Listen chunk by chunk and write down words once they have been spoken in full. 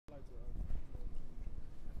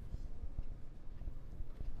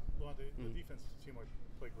Levonta, the defense seemed like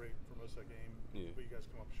played great for most of that game, but you guys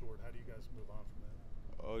come up short. How do you guys move on from that?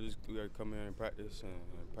 We got to come in and practice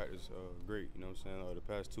and practice great. You know what I'm saying? The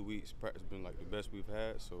past 2 weeks, practice been like the best we've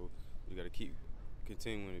had. So we got to keep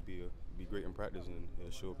continuing to be great in practice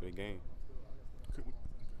and show up in the game.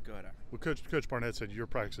 Go ahead, Aaron. Well, Coach Barnett said your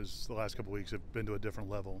practices the last couple of weeks have been to a different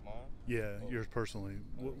level. Mine? Yeah, yours personally.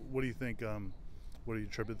 What do you think? What do you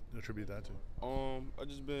attribute that to? I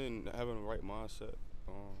just been having the right mindset.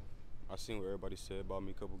 I seen what everybody said about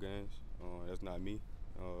me a couple games. That's not me.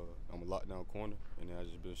 I'm a lockdown corner, and I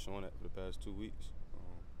just been showing that for the past 2 weeks.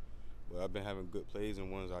 But I've been having good plays,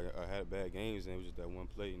 and ones I had bad games, and it was just that one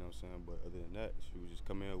play, you know what I'm saying? But other than that, she was just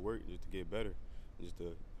coming in and work just to get better, just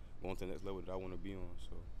to go on to the next level that I want to be on.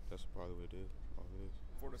 So that's probably what it is.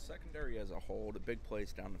 For the secondary as a whole, the big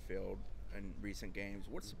plays down the field in recent games,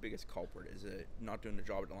 what's the biggest culprit? Is it not doing the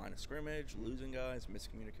job at the line of scrimmage, losing guys,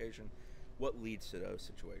 miscommunication? What leads to those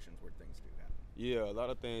situations where things do happen? Yeah, a lot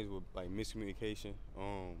of things with like miscommunication.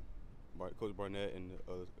 Coach Barnett and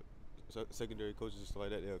secondary coaches and stuff like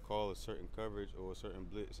that, they'll call a certain coverage or a certain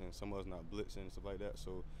blitz, and some of us not blitzing and stuff like that.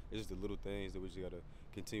 So it's just the little things that we just gotta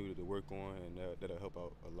continue to work on, and that'll help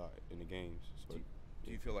out a lot in the games. So,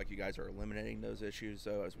 do you feel like you guys are eliminating those issues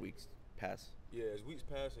though as weeks pass? Yeah, as weeks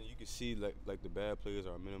pass, and you can see like the bad players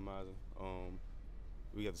are minimizing.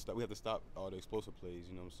 We have to stop all the explosive plays.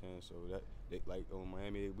 You know what I'm saying? So that like on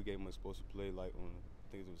Miami, we gave them an explosive play like on,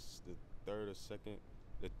 I think it was their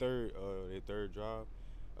third drive.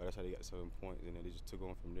 That's how they got 7 points, and then they just took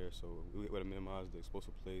on from there. So we got to minimize the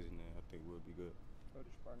explosive plays, and then I think we'll be good. Coach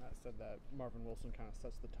Barnett said that Marvin Wilson kind of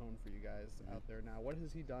sets the tone for you guys out there now. What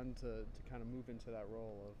has he done to kind of move into that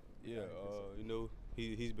role of? Yeah, you know,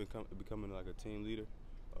 he's becoming like a team leader,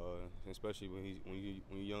 especially when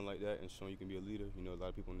you're young like that and showing you can be a leader. You know, a lot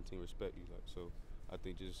of people on the team respect you. So I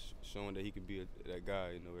think just showing that he can be that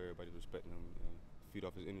guy. You know, everybody's respecting him, feed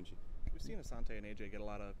off his energy. We've seen Asante and AJ get a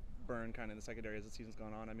lot of burn kind of in the secondary as the season's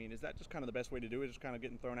gone on. I mean, is that just kind of the best way to do it? Just kind of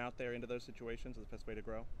getting thrown out there into those situations is the best way to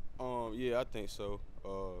grow? Yeah, I think so.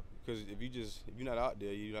 Because if you're not out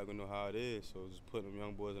there, you're not gonna know how it is. So just putting them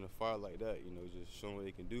young boys in a fire like that, you know, just showing what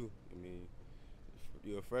they can do. I mean,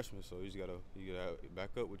 you're a freshman, so you gotta back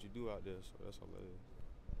up what you do out there. So that's all that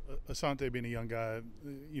is. Asante being a young guy,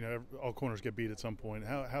 you know, all corners get beat at some point.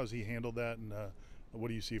 How's he handled that, and what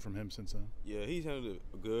do you see from him since then? Yeah, he's handled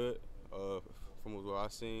it good. From what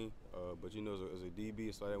I've seen, but you know, as a DB,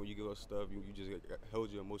 it's like that when you give up stuff, you just hold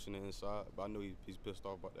your emotion inside. But I know he's pissed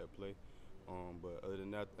off about that play. But other than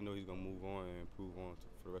that, I know he's gonna move on and improve on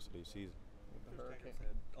for the rest of the season. The Hurricane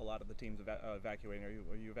said a lot of the teams evacuating. Are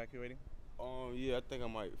you evacuating? Yeah, I think I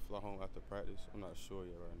might fly home after practice. I'm not sure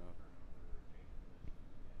yet right now.